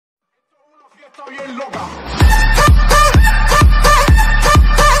Show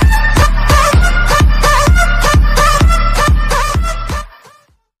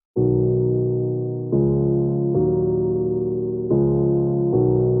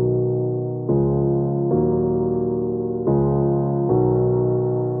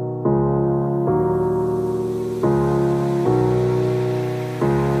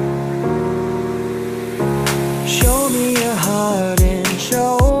me your heart and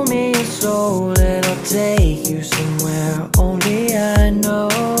show me your soul, and I'll take you somewhere only I know.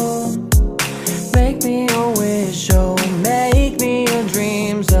 Make me a wish, oh, make me your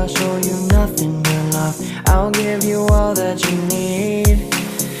dreams. I'll show you nothing but love, I'll give you all that you need.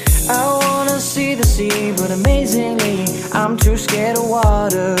 I wanna see the sea, but amazingly I'm too scared of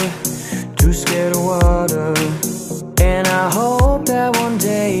water, too scared of water. And I hope that one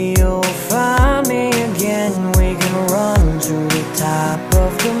day you'll find me again. We can run to the top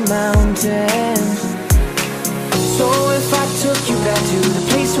of the mountains. So if I took you back to the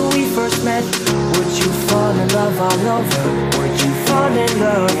place where we first met, would you fall in love all over? Would you fall in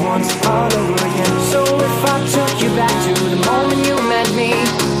love once all over again? So if I took you back to the moment you met me,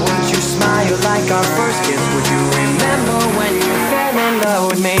 would you smile like our first kiss? Would you remember when you fell in love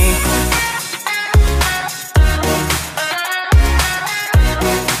with me?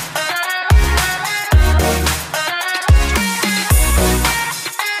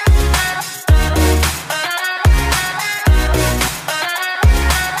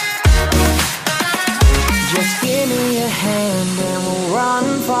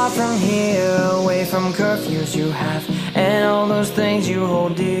 From here, away from curfews you have and all those things you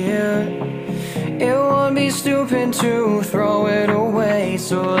hold dear. It would be stupid to throw it away,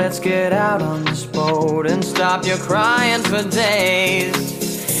 so let's get out on this boat and stop your crying for days.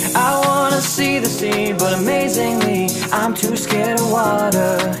 I wanna see the sea, but amazingly I'm too scared of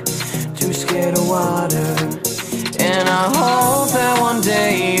water, too scared of water. And I hope that one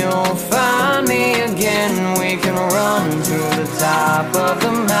day you'll find me again. We can run to the top of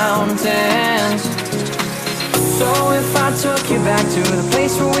the mountains. So if I took you back to the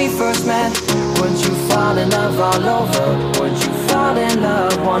place where we first met, would you fall in love all over? Would you fall in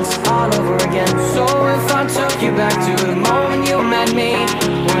love once all over again? So if I took you back to the moment you met me,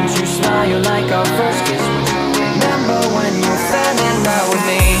 would you smile like our first kiss? Would you remember when you fell in love with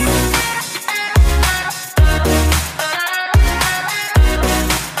me?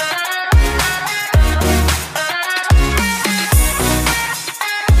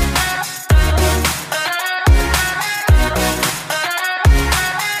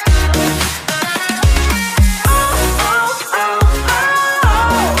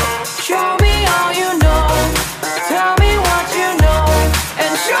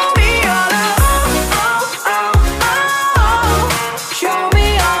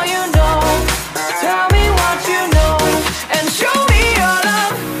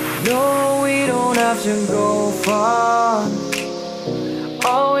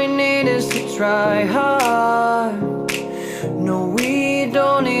 Try hard. No, we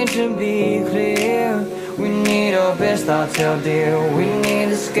don't need to be clear. We need our best thoughts held dear. We need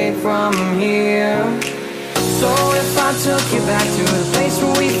escape from here. So if I took you back to the place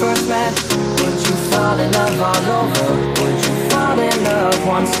where we first met, would you fall in love all over? Would you fall in love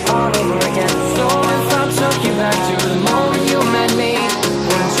once all over again? So if I took you back to the moment you met me,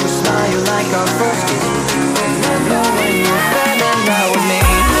 would you smile like our first kiss? Would you remember when you fell in love with me?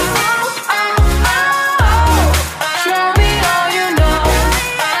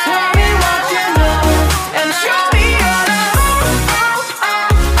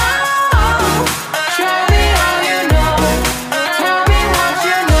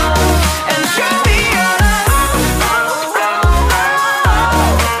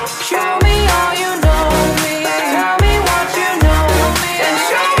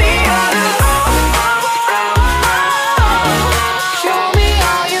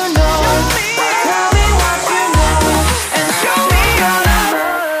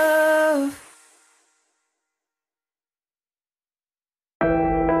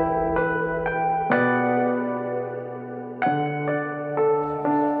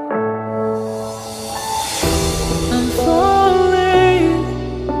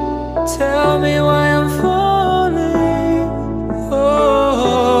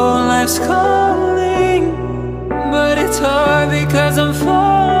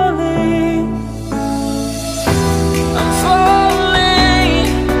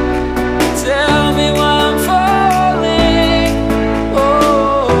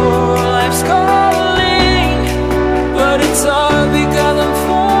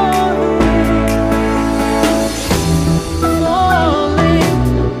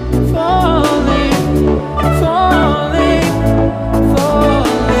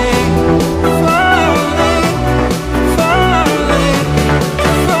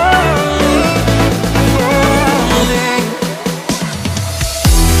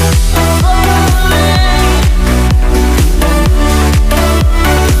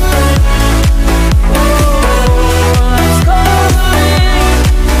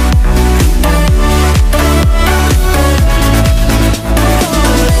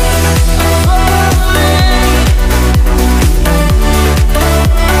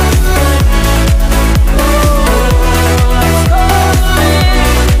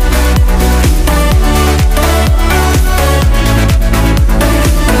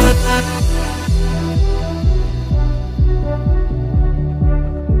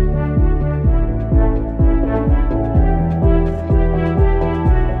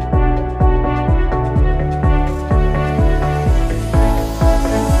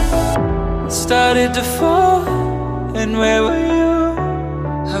 started to fall, and where were you?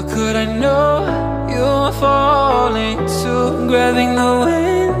 How could I know you were falling too? Grabbing the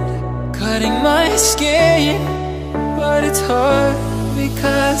wind, cutting my skin, but it's hard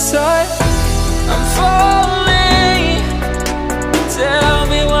because I'm falling. Tell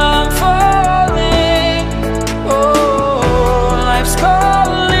me why I'm falling. Oh, life's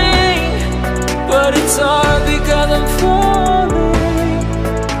calling, but it's hard because I'm falling.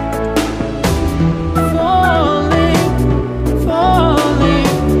 Falling, falling,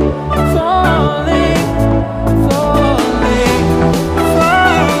 falling, falling,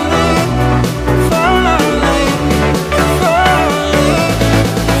 falling, falling, falling,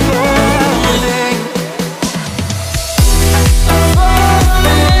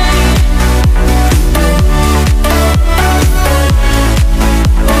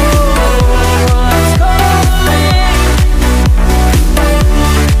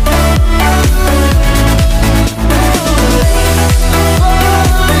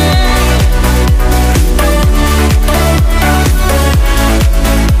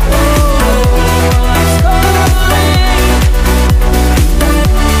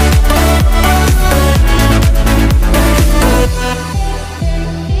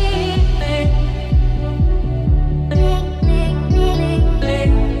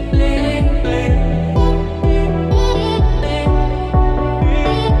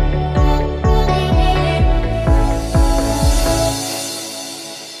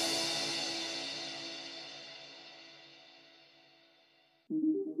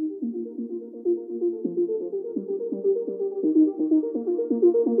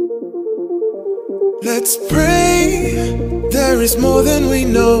 Let's pray there is more than we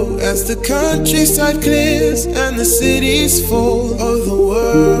know as the countryside clears and the cities fall.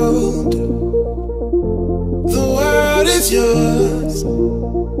 Oh, the world is yours.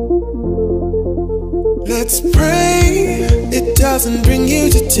 Let's pray it doesn't bring you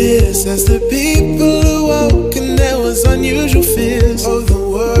to tears as the people awoke and there was unusual fears. Oh, the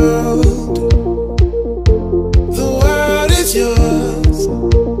world is yours.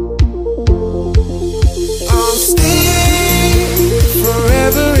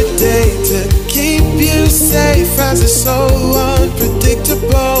 Forever a day to keep you safe as it's so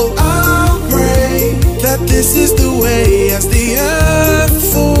unpredictable. I'll pray that this is the way as the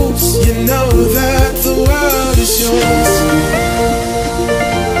earth falls. You know that the world is yours.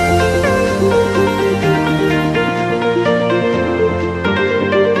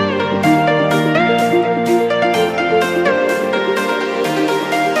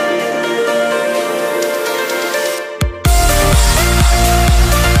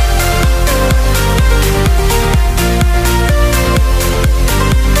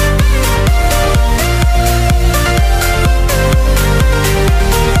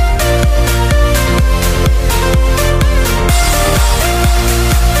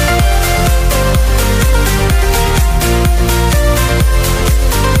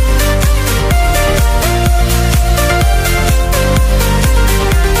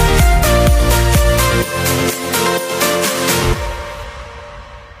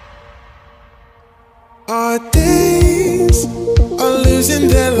 Our days are losing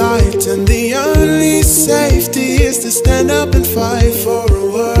their light, and the only safety is to stand up and fight for a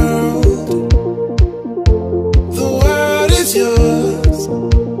world. The world is yours.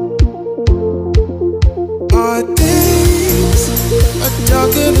 Our days are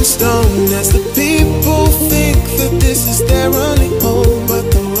darker than stone as the people think that this is their only home. But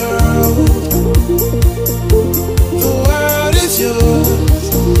the world is yours.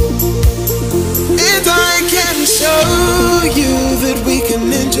 And I can show you that we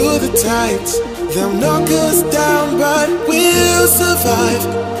can endure the tides. They'll knock us down, but we'll survive.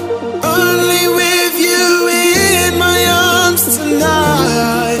 Only with you in my arms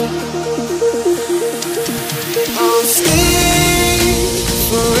tonight. I'll stay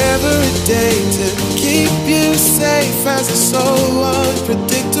forever a day to keep you safe as it's so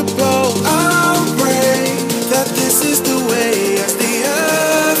unpredictable. I'll pray that this is the way as the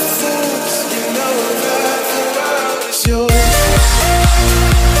earth falls. You know that the world is yours.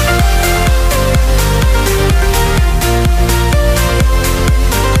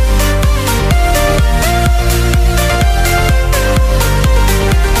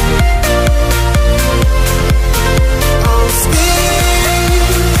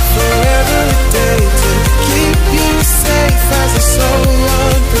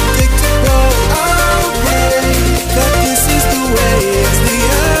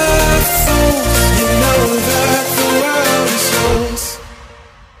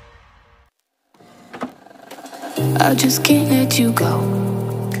 I just can't let you go.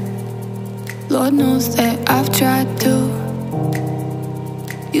 Lord knows that I've tried to.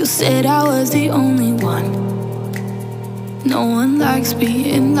 You said I was the only one. No one likes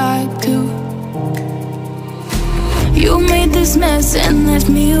being lied to. You made this mess and left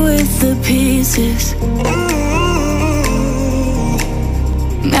me with the pieces.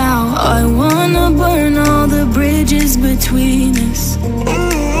 Now I wanna burn all the bridges between us.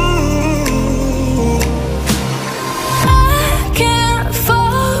 I can't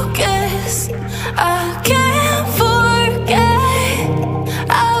focus, I can't forget.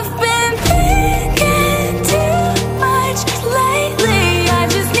 I've been thinking too much lately. I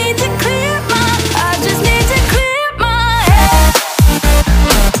just need to clear my head. I just need to clear my head.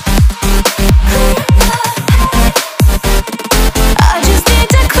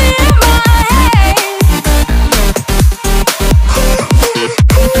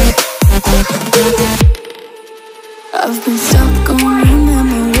 I've been stuck on your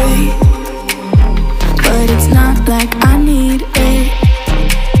memory, but it's not like I need it.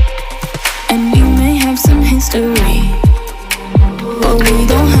 And we may have some history, but we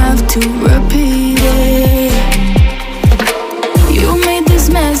don't have to repeat it. You made this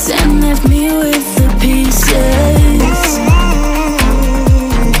mess and left me with